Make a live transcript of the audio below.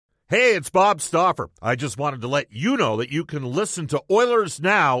Hey, it's Bob Stauffer. I just wanted to let you know that you can listen to Oilers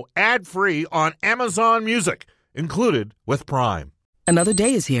Now ad-free on Amazon Music, included with Prime. Another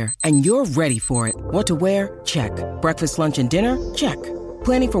day is here, and you're ready for it. What to wear? Check. Breakfast, lunch, and dinner? Check.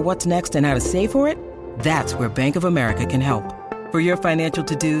 Planning for what's next and how to save for it? That's where Bank of America can help. For your financial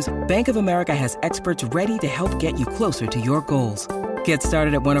to-dos, Bank of America has experts ready to help get you closer to your goals. Get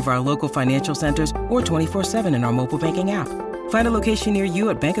started at one of our local financial centers or 24/7 in our mobile banking app. Find a location near you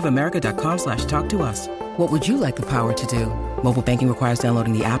at bankofamerica.com/talktous. What would you like the power to do? Mobile banking requires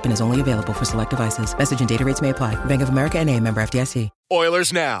downloading the app and is only available for select devices. Message and data rates may apply. Bank of America N.A., member FDIC.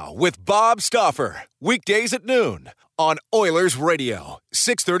 Oilers Now with Bob Stauffer. Weekdays at noon on Oilers Radio,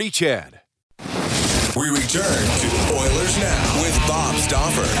 630 CHED. We return to Oilers Now with Bob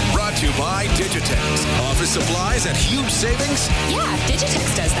Stauffer. Brought to you by Digitex. Office supplies at huge savings? Yeah,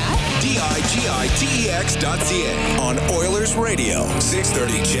 Digitex does that. Digitex.ca on Oilers Radio,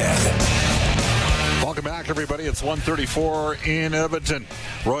 630 CHED. Welcome back, everybody. It's 1:34 in Edmonton.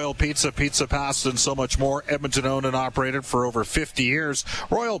 Royal Pizza, Pizza Pasta, and so much more. Edmonton owned and operated for over 50 years.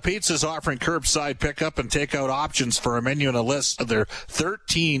 Royal Pizza is offering curbside pickup and takeout options for a menu and a list of their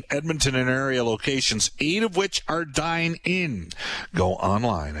 13 Edmonton and area locations, 8 of which are dine-in. Go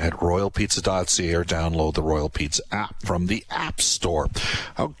online at royalpizza.ca or download the Royal Pizza app from the App Store.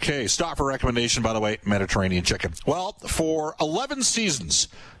 Okay, Stauffer recommendation, by the way, Mediterranean chicken. Well, for 11 seasons,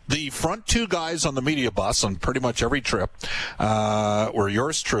 the front two guys on the media bus on pretty much every trip were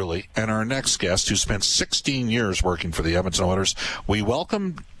yours truly and our next guest, who spent 16 years working for the Edmonton Oilers. We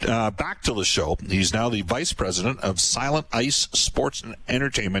welcome back to the show. He's now the Vice President of Silent Ice Sports and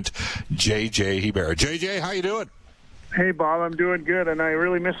Entertainment, JJ Hebert. JJ, how you doing? Hey, Bob, I'm doing good, and I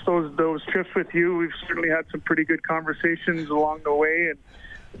really miss those trips with you. We've certainly had some pretty good conversations along the way, and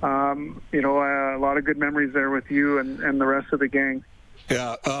a lot of good memories there with you and the rest of the gang.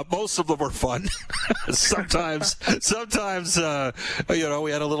 Yeah, most of them were fun. sometimes, we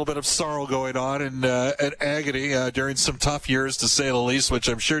had a little bit of sorrow going on and agony during some tough years, to say the least, which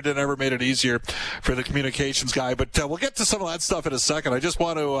I'm sure didn't ever made it easier for the communications guy. But we'll get to some of that stuff in a second. I just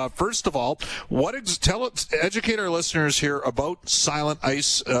want to, first of all, educate our listeners here about Silent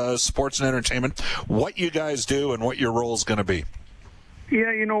Ice Sports and Entertainment, what you guys do and what your role is going to be.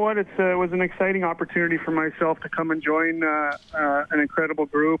 Yeah, you know what? It was an exciting opportunity for myself to come and join an incredible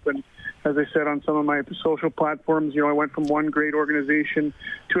group. And as I said on some of my social platforms, I went from one great organization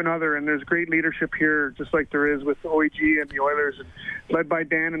to another. And there's great leadership here, just like there is with OEG and the Oilers, and led by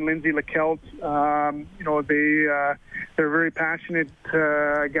Dan and Lindsay Lekelt. They're very passionate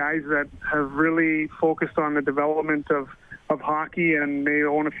guys that have really focused on the development of hockey, and they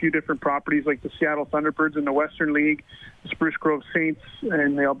own a few different properties like the Seattle Thunderbirds in the Western League, the Spruce Grove Saints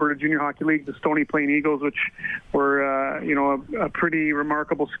and the Alberta Junior Hockey League, the Stony Plain Eagles, which were a pretty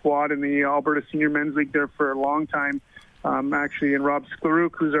remarkable squad in the Alberta Senior Men's League there for a long time. Actually, and Rob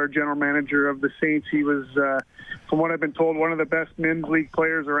Sklaruk, who's our general manager of the Saints, he was, from what I've been told, one of the best men's league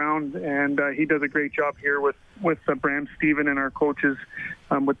players around, and he does a great job here with Bram Steven and our coaches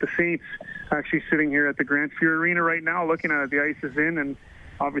with the Saints. Actually sitting here at the Grant Fuhr Arena right now, looking at it. The ice is in, and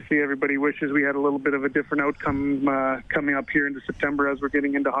obviously everybody wishes we had a little bit of a different outcome coming up here into September as we're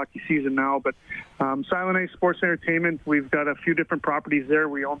getting into hockey season now. But Silent Ice Sports Entertainment, we've got a few different properties there.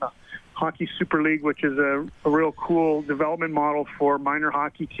 We own the Hockey Super League, which is a real cool development model for minor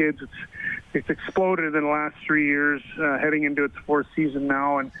hockey kids. It's exploded in the last 3 years, heading into its 4th season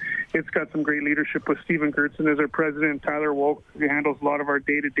now, and it's got some great leadership with Stephen Gertson as our president, and Tyler Wolk, who handles a lot of our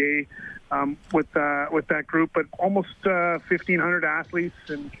day-to-day with that group. But almost 1,500 athletes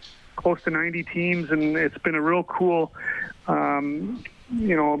and close to 90 teams, and it's been a real cool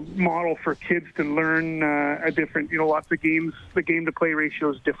model for kids to learn a different, lots of games. The game to play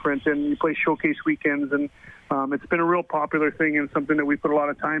ratio is different, and you play showcase weekends, and it's been a real popular thing and something that we put a lot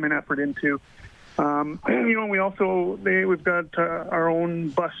of time and effort into. We've got our own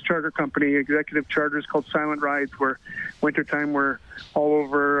bus charter company, executive charters called Silent Rides, where wintertime we're all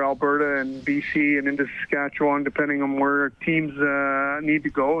over Alberta and BC and into Saskatchewan, depending on where teams need to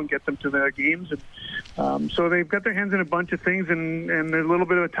go and get them to their games. And so they've got their hands in a bunch of things, and there's a little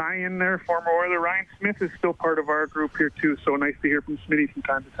bit of a tie-in there. Former Oiler Ryan Smith is still part of our group here, too, so nice to hear from Smitty from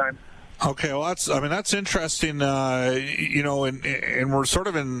time to time. Okay, well, that's interesting. And we're sort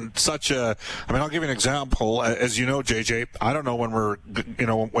of in such a. I'll give you an example. As you know, JJ, I don't know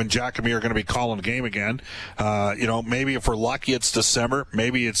when Jack and me are going to be calling a game again. Maybe if we're lucky, it's December.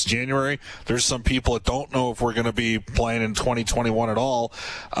 Maybe it's January. There's some people that don't know if we're going to be playing in 2021 at all.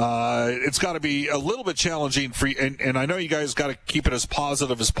 It's got to be a little bit challenging for you, and I know you guys got to keep it as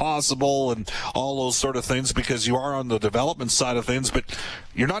positive as possible and all those sort of things because you are on the development side of things, but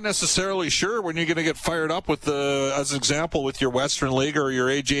you're not necessarily sure when you're going to get fired up with as an example, with your Western League or your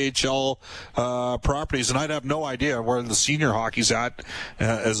AJHL properties. And I'd have no idea where the senior hockey's at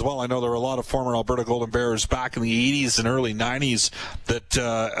as well. I know there were a lot of former Alberta Golden Bears back in the 80s and early 90s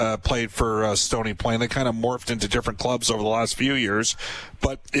that played for Stony Plain. They kind of morphed into different clubs over the last few years.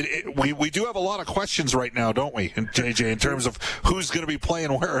 But we do have a lot of questions right now, don't we, JJ, in terms of who's going to be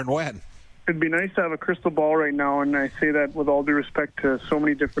playing where and when? It'd be nice to have a crystal ball right now, and I say that with all due respect to so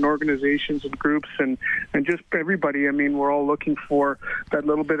many different organizations and groups and just everybody. We're all looking for that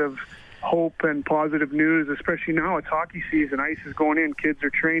little bit of hope and positive news, especially now it's hockey season. Ice is going in, kids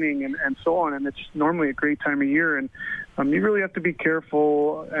are training, and so on, and it's normally a great time of year. And you really have to be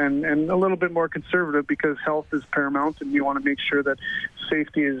careful and a little bit more conservative because health is paramount, and you want to make sure that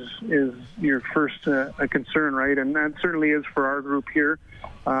safety is your first a concern, right? And that certainly is for our group here.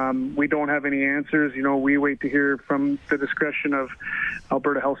 We don't have any answers. We wait to hear from the discretion of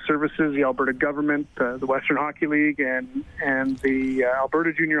Alberta Health Services, the Alberta government, the Western Hockey League, and the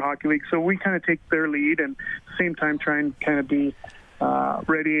Alberta Junior Hockey League. So we kind of take their lead and at the same time try and kind of be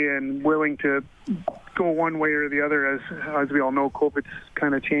ready and willing to go one way or the other. As we all know, COVID's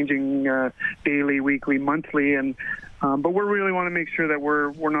kind of changing daily, weekly, monthly, and but we really want to make sure that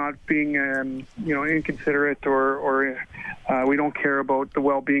we're not being inconsiderate or we don't care about the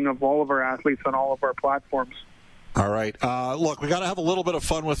well-being of all of our athletes on all of our platforms. All right. Look, we got to have a little bit of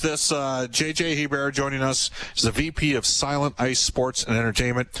fun with this. JJ Hebert joining us. He's the VP of Silent Ice Sports and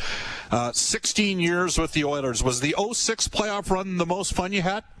Entertainment. 16 years with the Oilers. Was the 06 playoff run the most fun you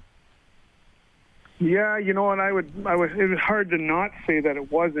had? Yeah, and it was hard to not say that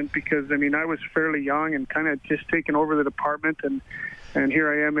it wasn't because, I was fairly young and kind of just taking over the department and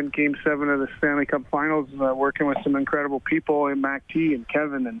here I am in Game 7 of the Stanley Cup Finals working with some incredible people in Mac T and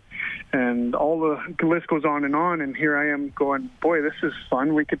Kevin and all the list goes on, and here I am going, boy, this is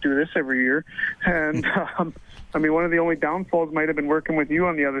fun. We could do this every year. And, one of the only downfalls might have been working with you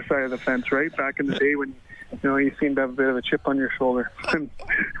on the other side of the fence, right? Back in the day when you seemed to have a bit of a chip on your shoulder. I'm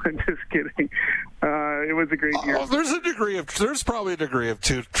just kidding. It was a great year. There's probably a degree of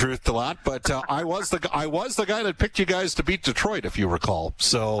truth to that, but I was the guy that picked you guys to beat Detroit, if you recall.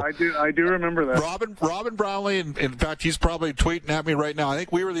 So I do remember that. Robin Brownlee, and in fact, he's probably tweeting at me right now. I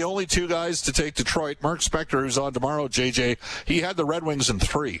think we were the only two guys to take Detroit. Mark Spector, who's on tomorrow, JJ, he had the Red Wings in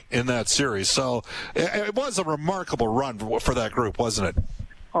 3 in that series. So it was a remarkable run for that group, wasn't it?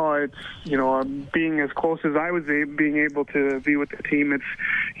 Oh, it's, being as close as I was being able to be with the team,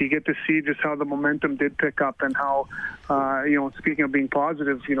 you get to see just how the momentum did pick up and how, speaking of being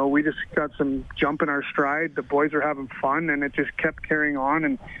positive, we just got some jump in our stride. The boys are having fun, and it just kept carrying on,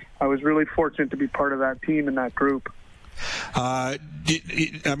 and I was really fortunate to be part of that team and that group. The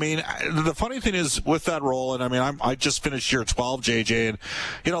funny thing is with that role, and I just finished year 12, JJ, and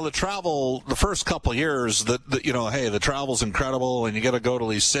the travel the first couple of years, the travel's incredible, and you got to go to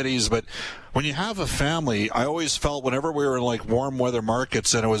these cities, but when you have a family, I always felt whenever we were in like warm weather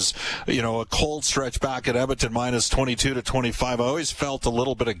markets and it was, a cold stretch back at Edmonton minus 22 to 25, I always felt a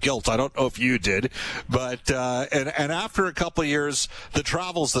little bit of guilt. I don't know if you did, but and after a couple of years, the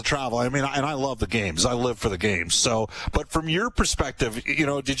travel's the travel. And I love the games. I live for the games. So, but from your perspective,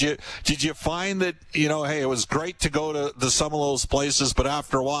 did you find that, hey, it was great to go to some of those places, but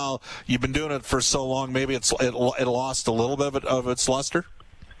after a while, you've been doing it for so long, maybe it lost a little bit of its luster?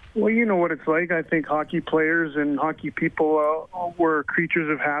 Well, you know what it's like. I think hockey players and hockey people were creatures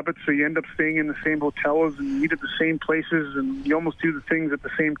of habit, so you end up staying in the same hotels and you eat at the same places and you almost do the things at the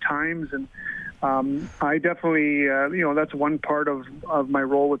same times. And I definitely, that's one part of my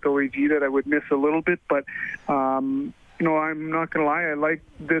role with OAG that I would miss a little bit. But, I'm not going to lie. I like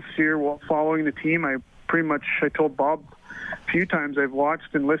this year following the team. I told Bob a few times I've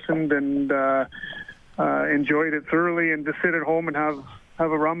watched and listened and enjoyed it thoroughly, and to sit at home and have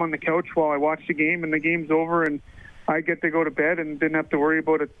a rum on the couch while I watch the game, and the game's over and I get to go to bed and didn't have to worry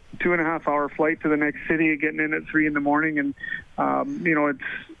about a 2.5-hour flight to the next city, getting in at 3 a.m. And it's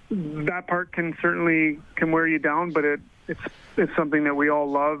that part can wear you down, but it's something that we all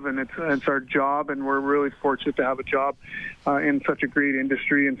love, and it's our job, and we're really fortunate to have a job in such a great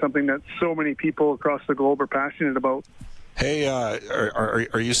industry and something that so many people across the globe are passionate about. Hey,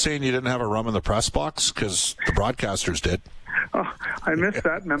 are you saying you didn't have a rum in the press box? Because the broadcasters did. Oh, I missed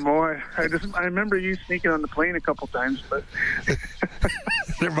that memo. I remember you sneaking on the plane a couple times, but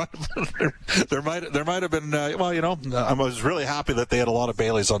there might have been. I was really happy that they had a lot of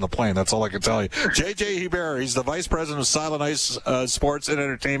Baileys on the plane. That's all I can tell you. JJ Hebert, he's the vice president of Silent Ice Sports and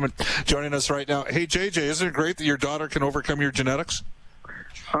Entertainment, joining us right now. Hey, JJ, isn't it great that your daughter can overcome your genetics?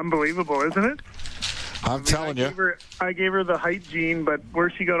 Unbelievable, isn't it? I'm telling you. I gave her the height gene, but where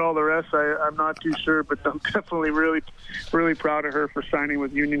she got all the rest, I'm not too sure. But I'm definitely really, really proud of her for signing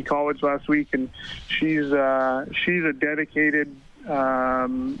with Union College last week, and she's a dedicated,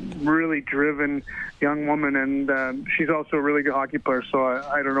 really driven young woman, and she's also a really good hockey player. So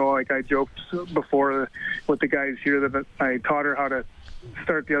I don't know, like I joked before with the guys here that I taught her how to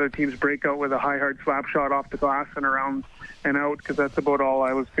start the other team's breakout with a high hard slap shot off the glass and around and out, because that's about all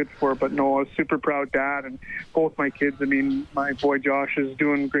I was good for. But no, I was super proud dad, and both my kids. I mean, my boy Josh is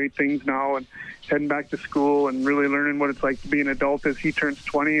doing great things now and heading back to school and really learning what it's like to be an adult as he turns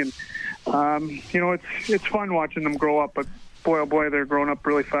 20. And it's fun watching them grow up. But boy, oh boy, they're growing up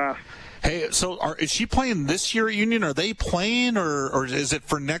really fast. Hey, so is she playing this year at Union? Are they playing, or is it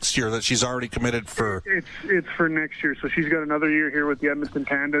for next year that she's already committed for? It's for next year. So she's got another year here with the Edmonton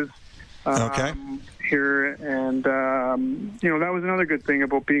Pandas. Okay. Here, and that was another good thing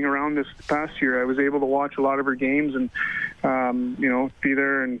about being around this past year. I was able to watch a lot of her games and be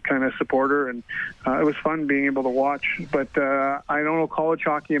there and kind of support her, and it was fun being able to watch. But I don't know college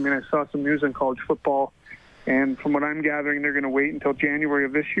hockey. I mean, I saw some news on college football, and from what I'm gathering, they're going to wait until January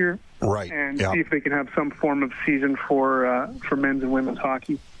of this year, right, and see if they can have some form of season for men's and women's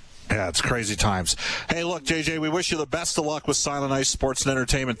hockey. Yeah, it's crazy times. Hey, look, JJ, we wish you the best of luck with Silent Ice Sports and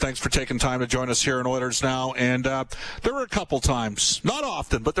Entertainment. Thanks for taking time to join us here in Oilers Now. And there were a couple times, not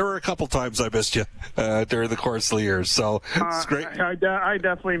often, but there were a couple times I missed you during the course of the year. So it's great. I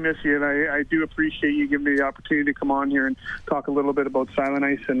definitely miss you, and I do appreciate you giving me the opportunity to come on here and talk a little bit about Silent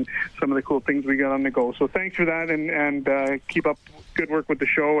Ice and some of the cool things we got on the go. So thanks for that, and keep up good work with the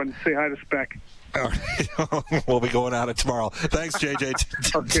show, and say hi to Spec. We'll be going at it tomorrow. Thanks,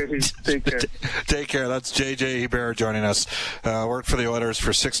 JJ. Okay, take care. Take care. That's JJ Hebert joining us. Worked for the Oilers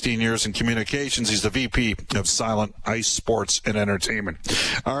for 16 years in communications. He's the VP of Silent Ice Sports and Entertainment.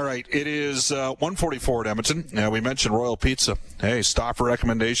 All right, it is 1:44 at Edmonton. We mentioned Royal Pizza. Hey, Stauffer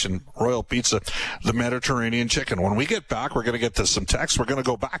recommendation, Royal Pizza, the Mediterranean chicken. When we get back, we're going to get to some text. We're going to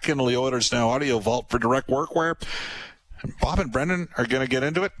go back into the Oilers Now audio vault for direct workwear. Bob and Brendan are going to get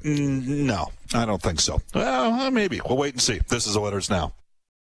into it? No, I don't think so. Well, maybe. We'll wait and see. This is Oilers Now.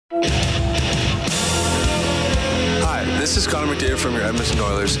 Hi, this is Connor McDavid from your Edmonton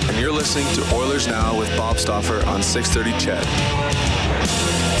Oilers, and you're listening to Oilers Now with Bob Stauffer on 630 CHED.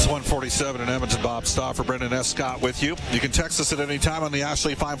 It's 1:47 in Edmonton. Bob Stauffer, Brendan S. Scott with you. You can text us at any time on the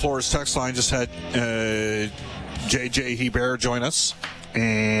Ashley Fine Floors text line. Just had JJ Hebert join us.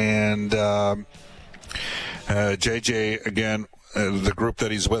 And JJ, again, the group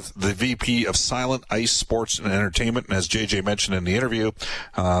that he's with, the VP of Silent Ice Sports and Entertainment. And as JJ mentioned in the interview,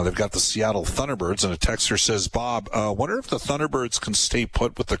 they've got the Seattle Thunderbirds. And a texter says, Bob, wonder if the Thunderbirds can stay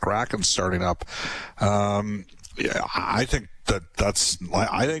put with the Kraken starting up. Yeah, I think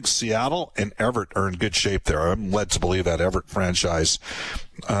I think Seattle and Everett are in good shape there. I'm led to believe that Everett franchise.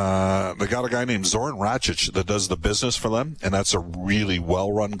 They got a guy named Zoran Racic that does the business for them, and that's a really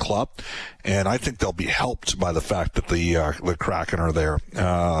well-run club. And I think they'll be helped by the fact that the Kraken are there.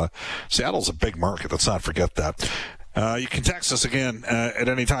 Seattle's a big market. Let's not forget that. You can text us again at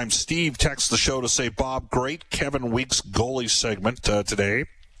any time. Steve texts the show to say, Bob, great Kevin Weeks goalie segment today.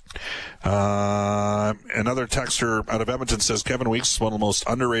 Another texter out of Edmonton says Kevin Weeks is one of the most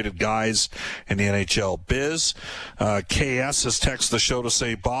underrated guys in the NHL biz. KS has texted the show to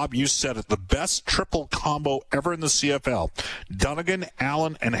say, Bob, you said it, the best triple combo ever in the CFL. Dunnigan,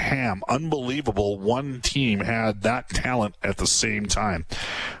 Allen, and Ham. Unbelievable one team had that talent at the same time.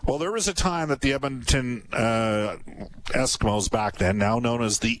 Well, there was a time that the Edmonton Eskimos back then, now known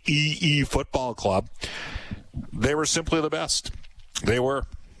as the EE Football Club, they were simply the best. They were.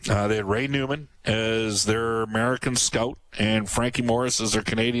 They had Ray Newman as their American scout and Frankie Morris as their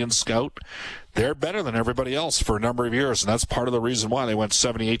Canadian scout. They're better than everybody else for a number of years, and that's part of the reason why they went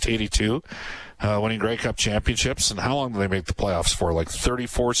 78-82, winning Grey Cup championships. And how long did they make the playoffs for? Like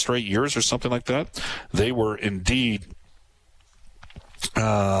 34 straight years or something like that? They were indeed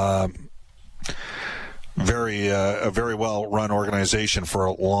a very well-run organization for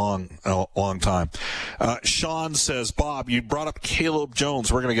a long time. Sean says, Bob, you brought up Caleb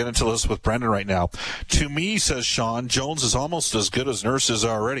Jones. We're going to get into this with Brendan right now. To me, says Sean, Jones is almost as good as Nurse is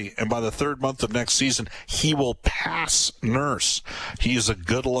already, and by the third month of next season, he will pass Nurse. He is a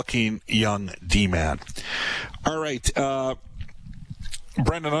good-looking young D-man. All right,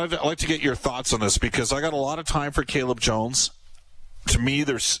 Brendan, I'd like to get your thoughts on this because I got a lot of time for Caleb Jones. To me,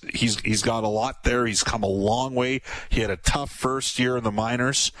 he's got a lot there. He's come a long way. He had a tough first year in the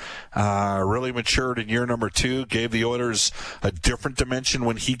minors, really matured in year number 2, gave the Oilers a different dimension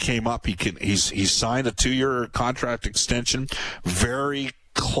when he came up. He's signed a 2-year contract extension, very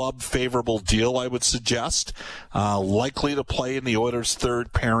club favorable deal, I would suggest. Likely to play in the Oilers'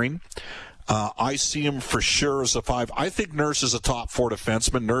 third pairing. I see him for sure as a 5. I think Nurse is a top 4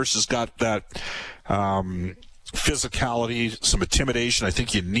 defenseman. Nurse has got that physicality, some intimidation. I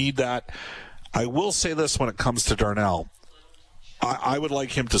think you need that. I will say this when it comes to Darnell. I would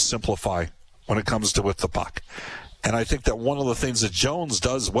like him to simplify when it comes to with the puck. And I think that one of the things that Jones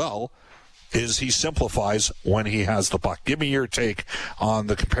does well is he simplifies when he has the puck. Give me your take on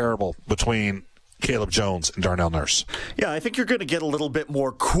the comparable between Caleb Jones and Darnell Nurse. Yeah, I think you're going to get a little bit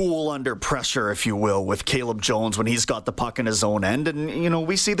more cool under pressure, if you will, with Caleb Jones when he's got the puck in his own end. And, you know,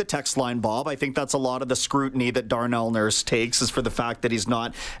 we see the text line, Bob. I think that's a lot of the scrutiny that Darnell Nurse takes is for the fact that he's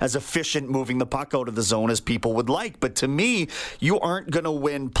not as efficient moving the puck out of the zone as people would like. But to me, you aren't going to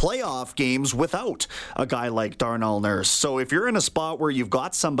win playoff games without a guy like Darnell Nurse. So if you're in a spot where you've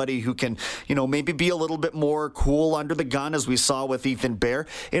got somebody who can, you know, maybe be a little bit more cool under the gun, as we saw with Ethan Bear,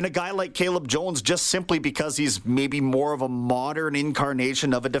 and a guy like Caleb Jones, just simply because he's maybe more of a modern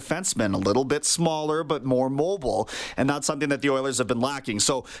incarnation of a defenseman, a little bit smaller but more mobile, and that's something that the Oilers have been lacking.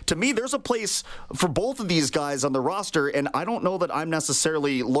 So to me, there's a place for both of these guys on the roster, and I don't know that I'm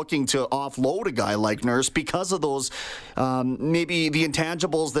necessarily looking to offload a guy like Nurse because of those maybe the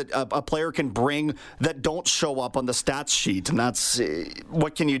intangibles that a player can bring that don't show up on the stats sheet, and that's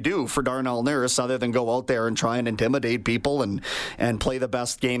what can you do for Darnell Nurse other than go out there and try and intimidate people and play the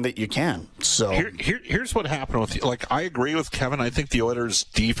best game that you can. So Here's what happened with, like, I agree with Kevin. I think the Oilers'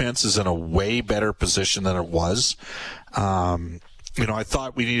 defense is in a way better position than it was. You know, I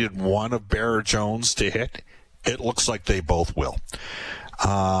thought we needed one of Bear or Jones to hit. It looks like they both will.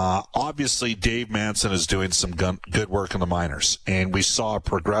 Obviously, Dave Manson is doing some good work in the minors, and we saw a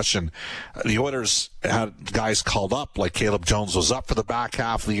progression. The Oilers had guys called up, like Caleb Jones was up for the back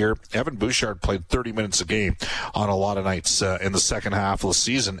half of the year. Evan Bouchard played 30 minutes a game on a lot of nights in the second half of the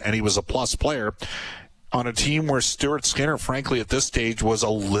season, and he was a plus player on a team where Stuart Skinner, frankly, at this stage was a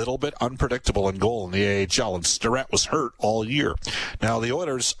little bit unpredictable in goal in the AHL, and Starrett was hurt all year. Now, the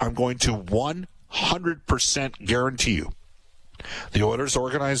Oilers, I'm going to 100% guarantee you, the Oilers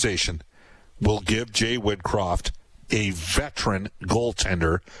organization will give Jay Woodcroft a veteran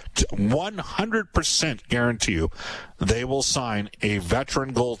goaltender. To 100% guarantee you they will sign a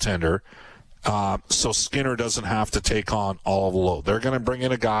veteran goaltender so Skinner doesn't have to take on all of the load. They're going to bring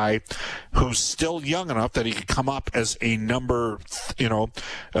in a guy who's still young enough that he can come up as a number,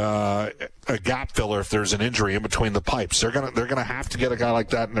 a gap filler if there's an injury in between the pipes. They're going to have to get a guy like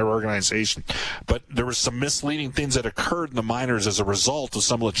that in their organization. But there were some misleading things that occurred in the minors as a result of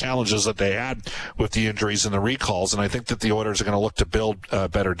some of the challenges that they had with the injuries and the recalls, and I think that the Oilers are going to look to build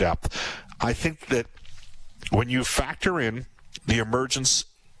better depth. I think that when you factor in the emergence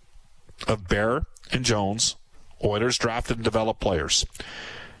of Bear and Jones, Oilers drafted and developed players.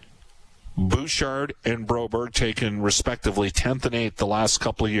 Bouchard and Broberg taken respectively 10th and 8th the last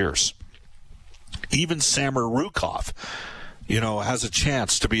couple of years. Even Sammer Rukov, has a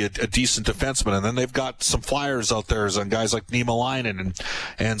chance to be a decent defenseman. And then they've got some flyers out there on guys like Niemelainen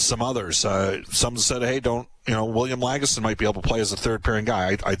and some others. Some said, hey, William Lagesson might be able to play as a third pairing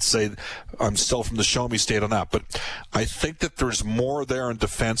guy. I'd say I'm still from the show me state on that. But I think that there's more there in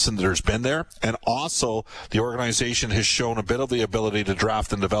defense than there's been there. And also the organization has shown a bit of the ability to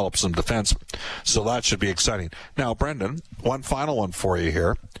draft and develop some defensemen. So that should be exciting. Now, Brendan, one final one for you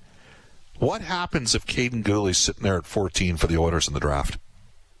here. What happens if Caden Gooley's sitting there at 14 for the Oilers in the draft?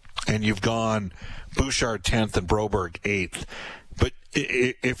 And you've gone Bouchard 10th and Broberg 8th. But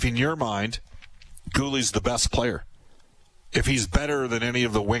if in your mind, Gooley's the best player, if he's better than any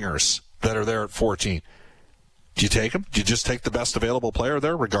of the wingers that are there at 14, do you take him? Do you just take the best available player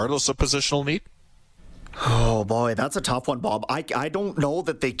there, regardless of positional need? Oh, boy, that's a tough one, Bob. I don't know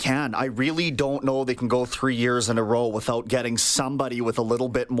that they can. I really don't know they can go 3 years in a row without getting somebody with a little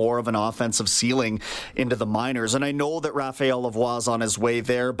bit more of an offensive ceiling into the minors. And I know that Raphael Lavoie is on his way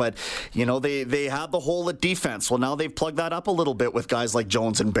there, but, they had the hole at defense. Well, now they've plugged that up a little bit with guys like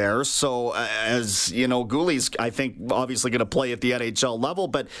Jones and Bears. So, Gooley's, I think, obviously going to play at the NHL level,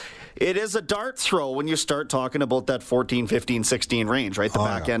 but it is a dart throw when you start talking about that 14, 15, 16 range, right? The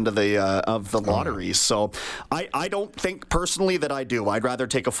back end of the lottery. So I don't think personally that I do. I'd rather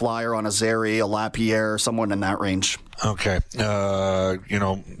take a flyer on a Zary, a Lapierre, someone in that range. Okay.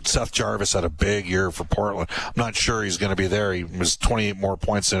 Seth Jarvis had a big year for Portland. I'm not sure he's going to be there. He was 28 more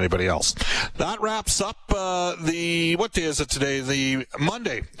points than anybody else. That wraps up what day is it today? The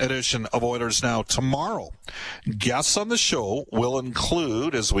Monday edition of Oilers Now. Tomorrow, guests on the show will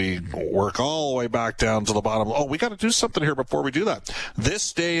include, as we work all the way back down to the bottom. Oh, we got to do something here before we do that.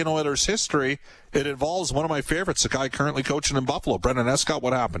 This day in Oilers history, it involves one of my favorites, the guy currently coaching in Buffalo, Brendan Escott.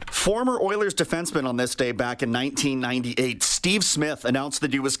 What happened? Former Oilers defenseman on this day back in 1998, Steve Smith, announced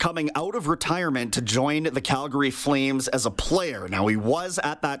that he was coming out of retirement to join the Calgary Flames as a player. Now, he was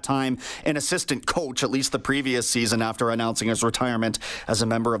at that time an assistant coach, at least the previous season, after announcing his retirement as a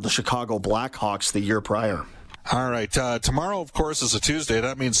member of the Chicago Blackhawks the year prior. All right. Tomorrow, of course, is a Tuesday.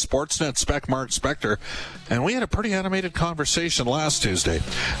 That means Sportsnet Spec Mark Spector. And we had a pretty animated conversation last Tuesday.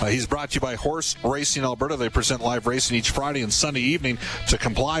 He's brought to you by Horse Racing Alberta. They present live racing each Friday and Sunday evening to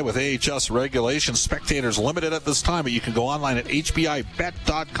comply with AHS regulations. Spectators limited at this time, but you can go online at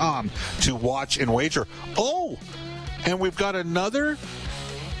hbibet.com to watch and wager. Oh, and we've got another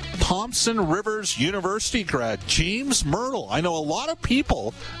Thompson Rivers University grad, James Myrtle. I know a lot of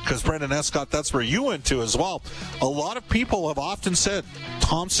people, because Brendan Escott, that's where you went to as well. A lot of people have often said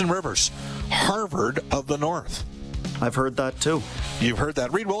Thompson Rivers, Harvard of the North. I've heard that too. You've heard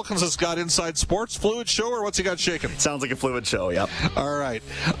that. Reed Wilkins has got Inside Sports. Fluid show, or what's he got shaking? Sounds like a fluid show, yep. All right.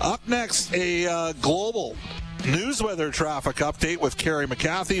 Up next, a global news weather traffic update with Carrie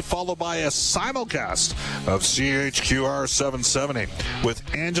McCarthy, followed by a simulcast of CHQR 770 with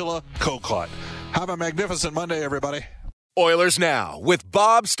Angela Koklat. Have a magnificent Monday, everybody. Oilers Now with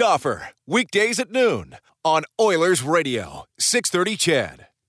Bob Stauffer. Weekdays at noon on Oilers Radio, 630 CHED.